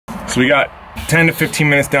So we got 10 to 15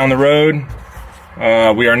 minutes down the road.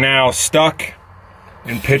 We are now stuck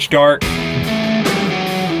in pitch dark.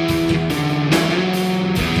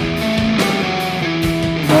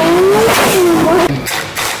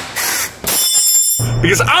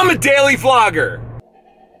 Because I'm a daily vlogger.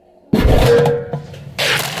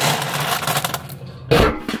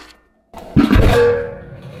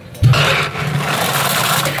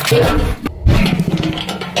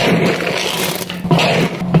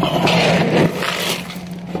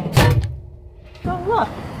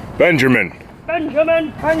 Benjamin.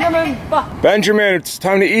 Benjamin. Benjamin, it's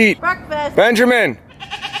time to eat. Breakfast. Benjamin.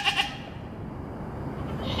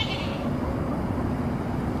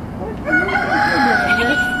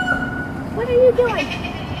 What are you doing?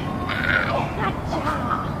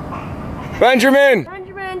 Gotcha. Benjamin.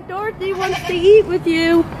 Benjamin, Dorothy wants to eat with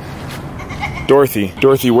you. Dorothy,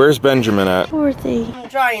 where's Benjamin at? Dorothy.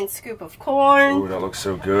 Giant scoop of corn. Ooh, that looks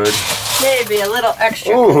so good. Maybe a little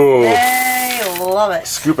extra. Ooh. They love it.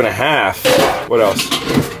 Scoop and a half. What else?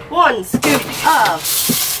 1 scoop of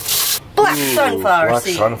black sunflower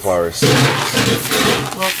seeds. Black sunflower seeds.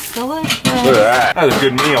 Looks delicious. Look at that. That's a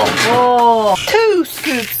good meal. Oh, 2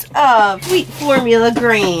 scoops of wheat formula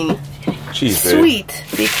grain. Jeez, babe. Sweet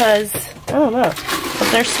because, I don't know,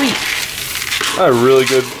 but they're sweet. A really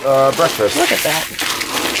good breakfast. Look at that.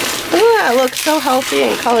 Look at that. It looks so healthy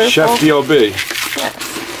and colorful. Chef DLB. Yes.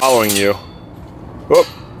 Following you. Oh.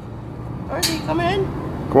 Dorothy, come in.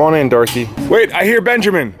 Come on in, Dorothy. Wait, I hear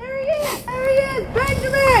Benjamin. There he is. There he is.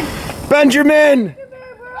 Benjamin. Benjamin!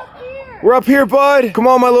 We're up here. We're up here, bud. Come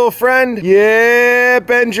on, my little friend. Yeah,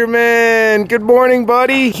 Benjamin. Good morning,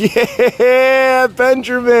 buddy. Yeah,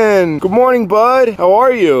 Benjamin. Good morning, bud. How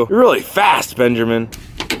are you? You're really fast, Benjamin.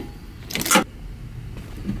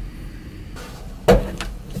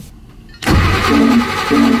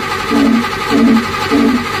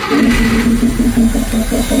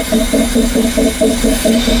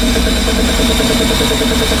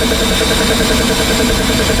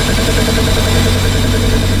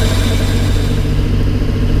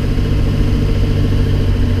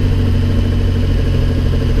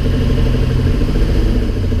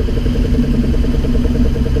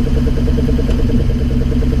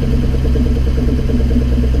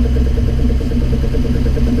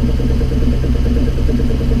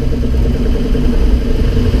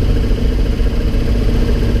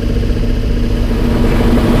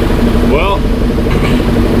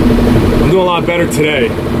 Better today.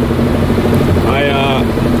 I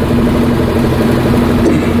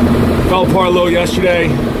fell apart a little yesterday,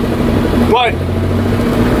 but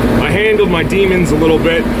I handled my demons a little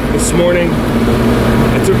bit this morning.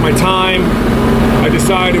 I took my time. I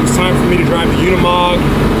decided it was time for me to drive the Unimog,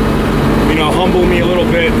 you know, humble me a little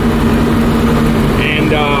bit,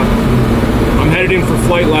 and I'm headed in for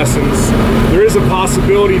flight lessons. There is a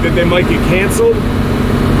possibility that they might get canceled.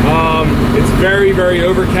 It's very, very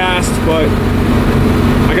overcast, but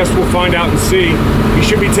I guess we'll find out and see. You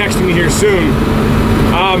should be texting me here soon.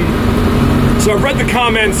 So I've read the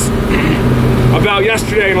comments about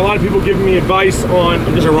yesterday, and a lot of people giving me advice on,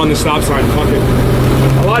 I'm just gonna run the stop sign, fuck it.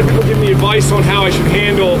 A lot of people give me advice on how I should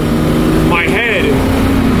handle my head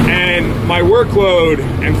and my workload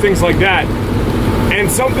and things like that. And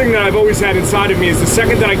something that I've always had inside of me is the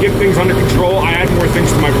second that I get things under control, I add more things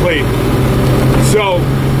to my plate. So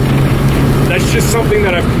that's just something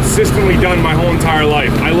that I've consistently done my whole entire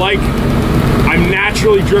life. I'm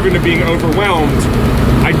naturally driven to being overwhelmed.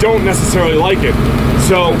 I don't necessarily like it.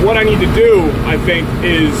 So what I need to do, I think,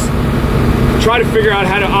 is try to figure out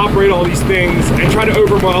how to operate all these things and try to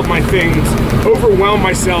overwhelm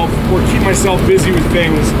myself or keep myself busy with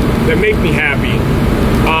things that make me happy.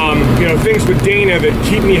 You know, things with Dana that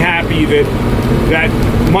keep me happy, that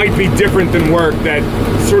might be different than work, that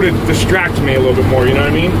sort of distract me a little bit more, you know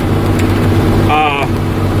what I mean?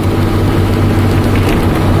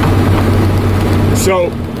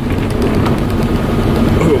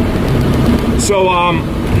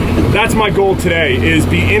 That's my goal today, is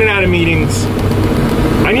be in and out of meetings.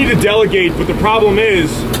 I need to delegate, but the problem is,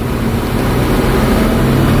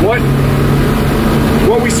 what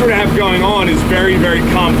we sort of have going on is very, very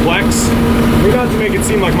complex. We're not to make it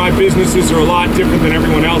seem like my businesses are a lot different than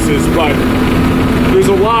everyone else's, but there's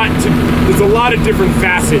a lot of different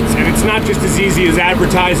facets, and it's not just as easy as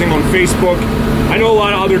advertising on Facebook. I know a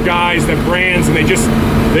lot of other guys that brands, and they just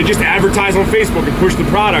advertise on Facebook and push the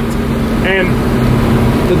product. And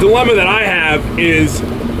the dilemma that I have is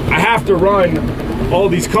I have to run all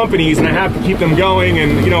these companies and I have to keep them going,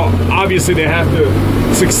 and you know, obviously they have to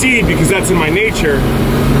succeed because that's in my nature,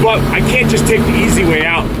 but I can't just take the easy way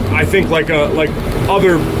out, I think, like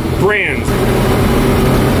other brands.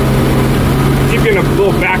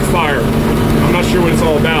 little backfire. I'm not sure what it's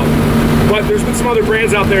all about. But there's been some other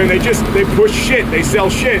brands out there and they push shit, they sell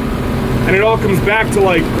shit. And it all comes back to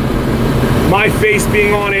like my face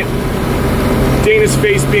being on it, Dana's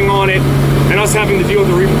face being on it, and us having to deal with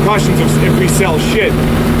the repercussions of if we sell shit.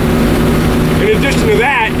 In addition to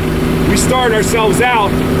that, we started ourselves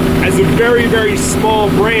out as a very, very small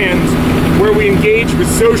brand where we engage with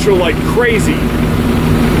social like crazy.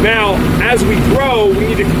 Now, as we grow, we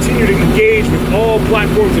need to continue to engage with all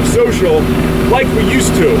platforms of social like we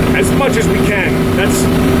used to, as much as we can. That's,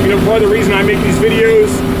 you know, part of the reason I make these videos.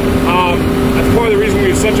 That's part of the reason we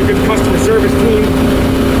have such a good customer service team.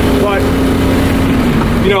 But,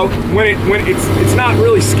 you know, when it's not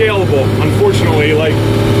really scalable, unfortunately. Like,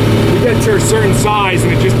 we get to a certain size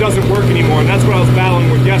and it just doesn't work anymore, and that's what I was battling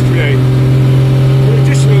with yesterday. In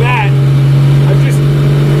addition to that,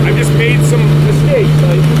 I've just made some mistakes.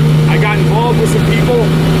 Like, I got involved with some people.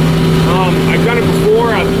 I've done it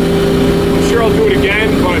before. I'm sure I'll do it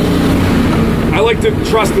again, but I like to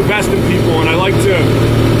trust the best in people, and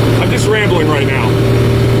I'm just rambling right now.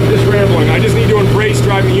 I just need to embrace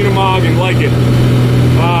driving Unimog and like it.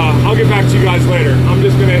 I'll get back to you guys later. I'm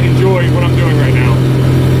just gonna enjoy what I'm doing right now.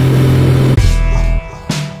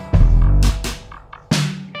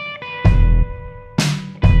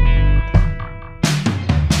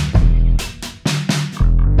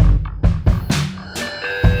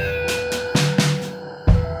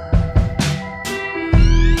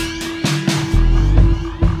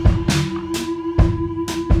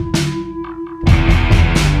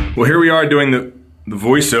 Well, here we are doing the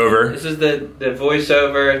voiceover. This is the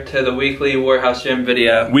voiceover to the weekly Warhouse Gym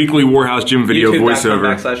video. Weekly Warhouse Gym video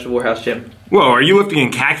voiceover. YouTube.com/the Warhouse Gym. Whoa, are you lifting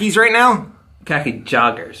in khakis right now? Khaki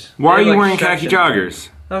joggers. Why are you wearing khaki joggers?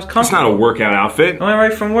 That was comfortable. That's not a workout outfit. I went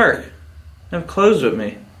right from work. I have clothes with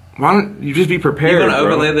me. Why don't you just be prepared, You gonna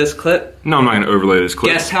bro? overlay this clip? No, I'm not gonna overlay this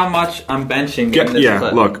clip. Guess how much I'm benching in this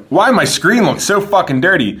clip. Look. Why my screen looks so fucking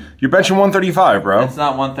dirty? You're benching 135, bro. It's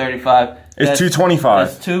not 135. It's 225.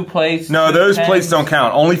 That's 2 plates. No, those plates don't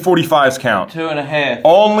count. Only 45s count. 2.5.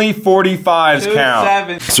 Only 45s count.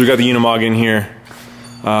 7. So we got the Unimog in here.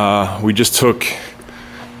 We just took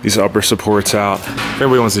these upper supports out. If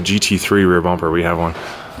everybody wants a GT3 rear bumper, we have one.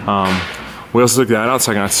 We also took that out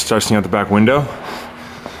so I can start seeing out the back window.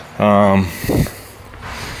 A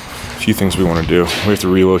few things we want to do. We have to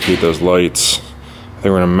relocate those lights. I think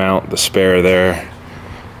we're going to mount the spare there.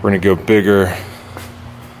 We're going to go bigger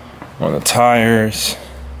on the tires.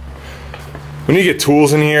 We need to get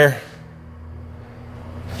tools in here.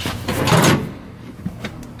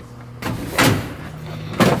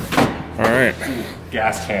 All right.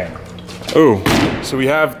 Gas can. Oh, so we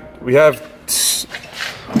have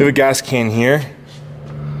a gas can here.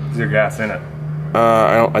 Is there gas in it?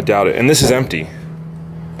 I doubt it. And this is empty.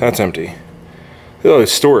 That's empty. Oh,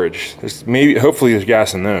 there's storage. Hopefully there's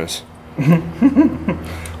gas in those.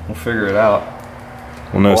 We'll figure it out.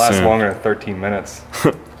 We'll know It'll last soon. longer than 13 minutes.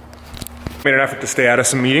 Made an effort to stay out of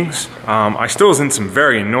some meetings. I still was in some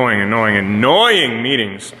very annoying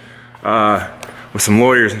meetings with some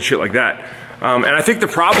lawyers and shit like that. And I think the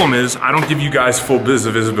problem is I don't give you guys full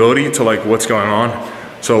visibility to like what's going on.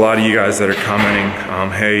 So a lot of you guys that are commenting,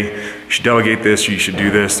 hey, you should delegate this, or you should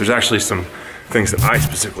do this. There's actually some things that I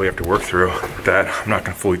specifically have to work through that I'm not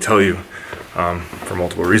gonna fully tell you for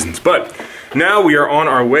multiple reasons. But now we are on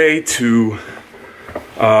our way to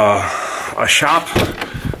a shop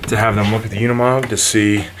to have them look at the Unimog to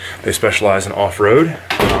see they specialize in off-road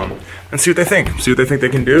and see what they think. See what they think they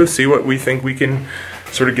can do, see what we think we can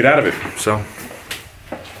sort of get out of it. So,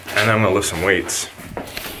 and then I'm gonna lift some weights.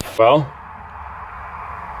 Well,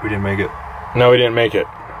 We didn't make it. no, we didn't make it.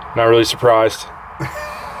 Not really surprised.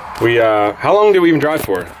 We, how long did we even drive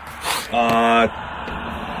for?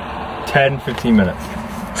 10, 15 minutes.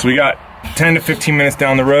 So we got 10 to 15 minutes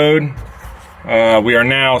down the road. We are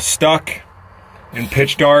now stuck in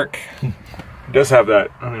pitch dark. It does have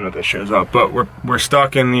that, I don't even know if that shows up, but we're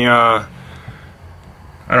stuck in the, I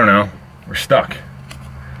don't know, we're stuck.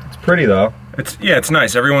 It's pretty though. It's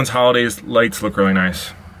nice. Everyone's holidays lights look really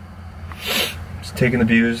nice. Just taking the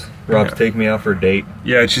views. Rob's taking me out for a date.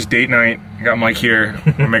 Yeah, it's just date night. I got Mike here.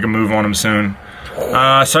 We'll make a move on him soon. So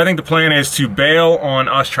I think the plan is to bail on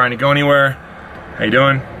us trying to go anywhere. How you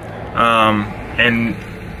doing? And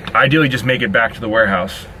ideally just make it back to the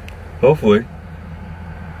warehouse. Hopefully.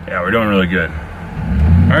 Yeah, we're doing really good.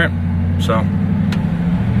 All right, so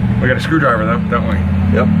we got a screwdriver though, don't we?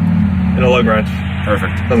 Yep. And a lug wrench.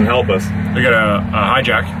 Perfect. Doesn't help us. We got a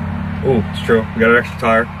hijack. Oh, it's true. We got an extra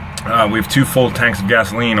tire. We have 2 full tanks of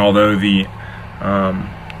gasoline, although the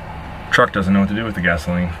truck doesn't know what to do with the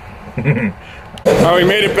gasoline. Oh, we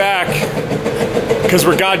made it back. because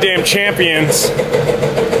we're goddamn champions.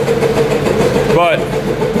 But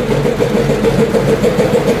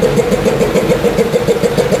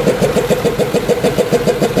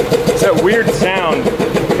it's that weird sound.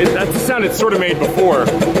 That's the sound it sort of made before.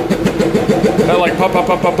 That like pop, pop,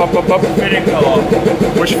 pop, pop, pop, pop, pop. Fitting fell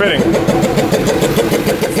off. Which fitting?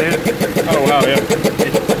 Oh wow, yeah.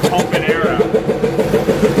 It's pumping air out.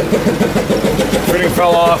 Fitting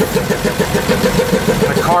fell off.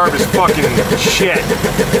 The carb is fucking shit.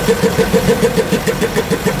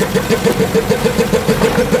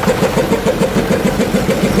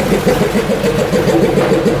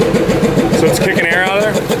 So it's kicking air out of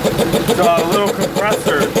there? It's a little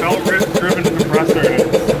compressor, belt-driven compressor, and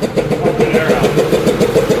it's pumping air out.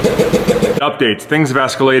 Updates. Things have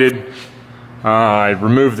escalated. I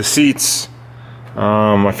removed the seats.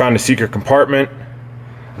 I found a secret compartment.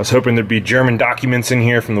 I was hoping there'd be German documents in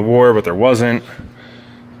here from the war, but there wasn't.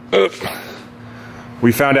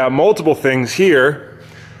 We found out multiple things here.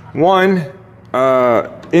 One,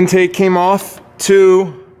 intake came off.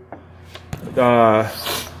 Two, I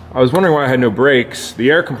was wondering why I had no brakes.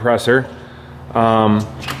 The air compressor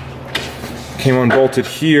came unbolted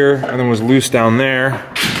here and then was loose down there.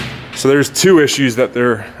 So there's two issues that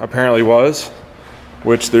there apparently was,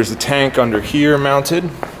 which there's a tank under here mounted.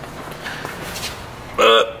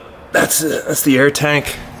 That's the air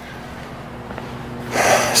tank.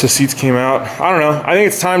 So seats came out. I don't know. I think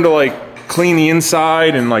it's time to like clean the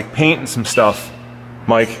inside and like paint and some stuff,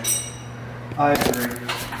 Mike. I agree.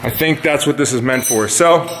 I think that's what this is meant for.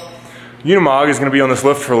 So Unimog is going to be on this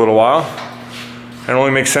lift for a little while. And it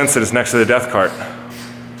only makes sense that it's next to the death cart.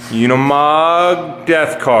 Unimog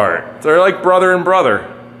death cart. They're like brother and brother.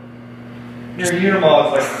 Your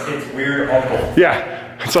Unimog's like its weird uncle.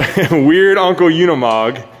 Yeah, it's like a weird Uncle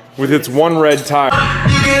Unimog with its one red tire.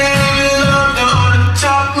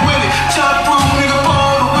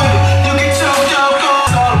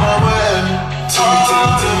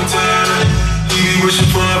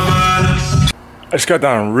 I just got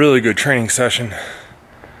done a really good training session.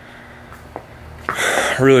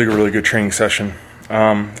 Really good training session.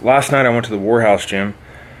 Last night I went to the Warhouse gym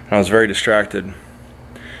and I was very distracted.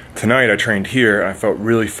 Tonight I trained here and I felt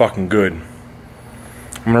really fucking good.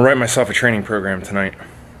 I'm gonna write myself a training program tonight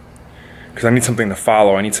because I need something to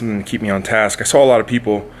follow. I need something to keep me on task. I saw a lot of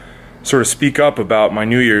people sort of speak up about my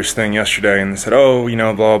New Year's thing yesterday and they said, oh, you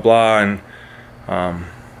know, blah, blah, and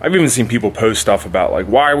I've even seen people post stuff about like,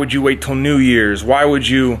 why would you wait till New Year's? Why would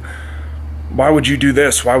you do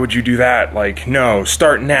this? Why would you do that? Like, no,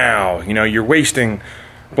 start now. You know, you're wasting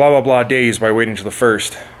blah, blah, blah days by waiting till the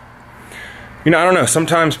 1st. You know, I don't know.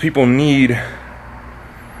 Sometimes people need,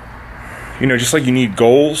 you know, just like you need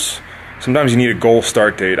goals, sometimes you need a goal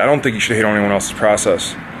start date. I don't think you should hate on anyone else's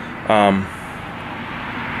process. I'm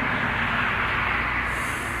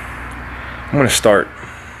going to start.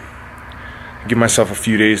 Give myself a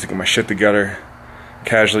few days to get my shit together,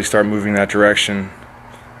 casually start moving that direction,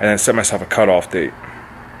 and then set myself a cutoff date.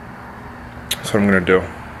 That's what I'm going to do.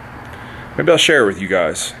 Maybe I'll share it with you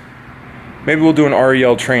guys. Maybe we'll do an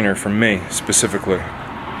REL trainer from me, specifically.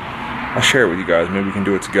 I'll share it with you guys. Maybe we can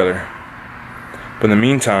do it together. But in the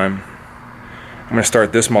meantime, I'm going to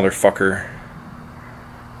start this motherfucker,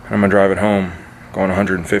 and I'm going to drive it home, going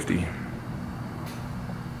 150. It's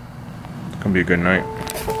going to be a good night.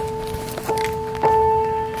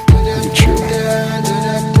 Look at you.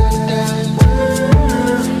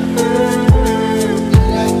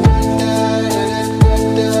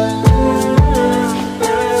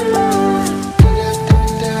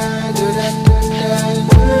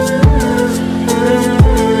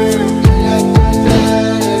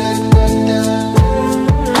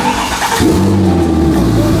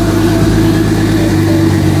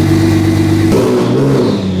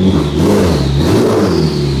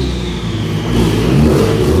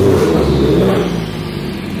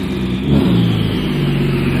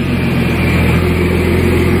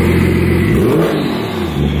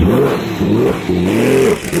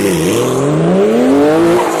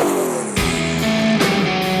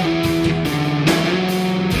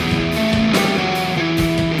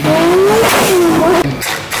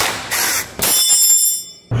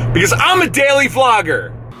 Because I'm a daily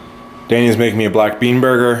vlogger. Daniel's making me a black bean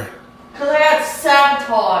burger. Because I got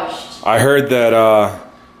sabotaged. I heard that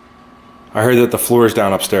the floor's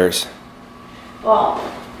down upstairs. Well,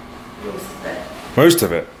 most of it. Most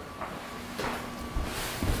of it.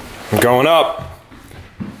 I'm going up.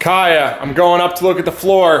 Kaya, I'm going up to look at the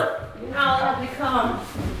floor. You're not allowed to come.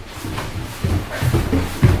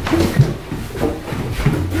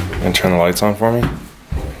 And turn the lights on for me.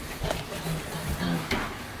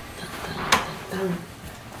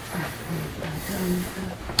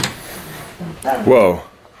 Whoa.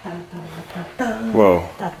 Whoa.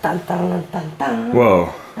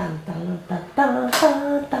 Whoa.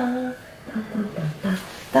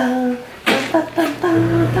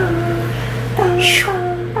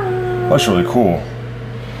 That's really cool.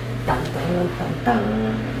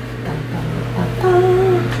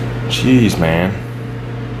 Jeez, man.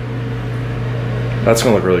 That's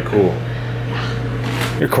gonna look really cool.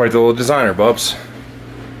 You're quite the little designer, Bubs.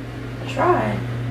 Try.